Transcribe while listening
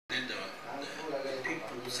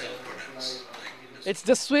It's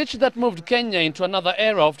the switch that moved Kenya into another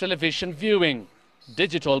era of television viewing,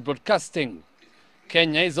 digital broadcasting.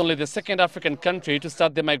 Kenya is only the second African country to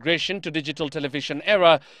start the migration to digital television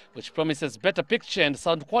era, which promises better picture and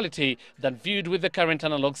sound quality than viewed with the current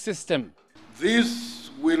analog system. This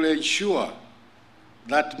will ensure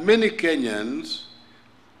that many Kenyans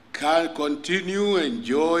can continue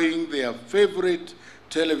enjoying their favorite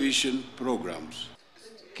television programs.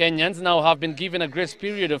 Kenyans now have been given a grace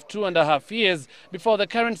period of 2.5 years before the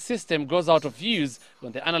current system goes out of use,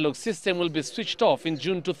 when the analog system will be switched off in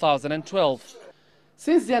June 2012.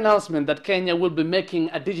 Since the announcement that Kenya will be making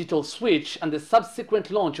a digital switch and the subsequent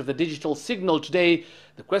launch of the digital signal today,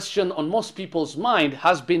 the question on most people's mind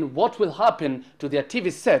has been what will happen to their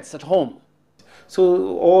TV sets at home.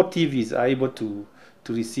 So all TVs are able to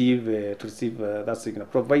receive that signal,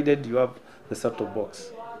 provided you have the set-top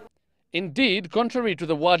box. Indeed, contrary to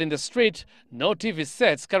the word in the street, no TV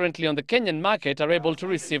sets currently on the Kenyan market are able to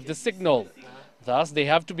receive the signal. Thus, they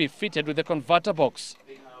have to be fitted with a converter box.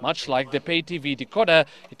 Much like the pay TV decoder,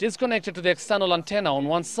 it is connected to the external antenna on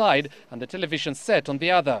one side and the television set on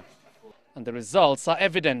the other. And the results are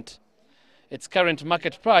evident. Its current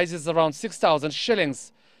market price is around 6,000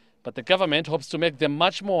 shillings, but the government hopes to make them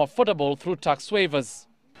much more affordable through tax waivers.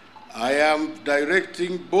 I am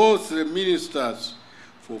directing both the ministers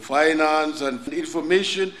for Finance and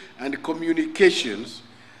Information and Communications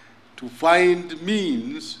to find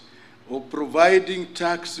means of providing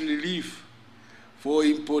tax relief for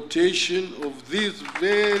importation of this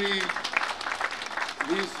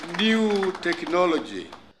new technology.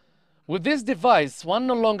 With this device, one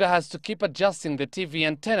no longer has to keep adjusting the TV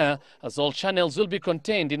antenna, as all channels will be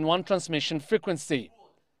contained in one transmission frequency.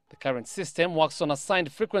 The current system works on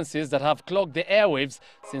assigned frequencies that have clogged the airwaves,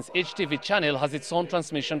 since each TV channel has its own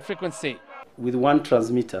transmission frequency. With one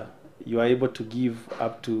transmitter, you are able to give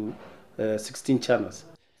up to 16 channels.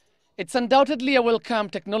 It's undoubtedly a welcome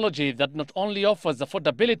technology that not only offers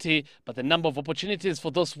affordability, but the number of opportunities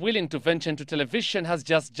for those willing to venture into television has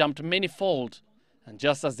just jumped manyfold. And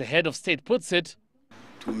just as the head of state puts it,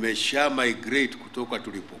 tumesha migrate kutoka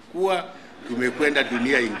tulipokuwa, tumekwenda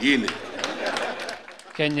dunia ingine.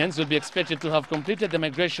 Kenyans will be expected to have completed the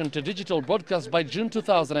migration to digital broadcast by June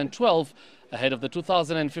 2012, ahead of the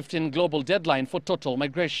 2015 global deadline for total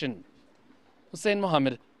migration. Hussein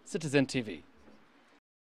Mohammed, Citizen TV.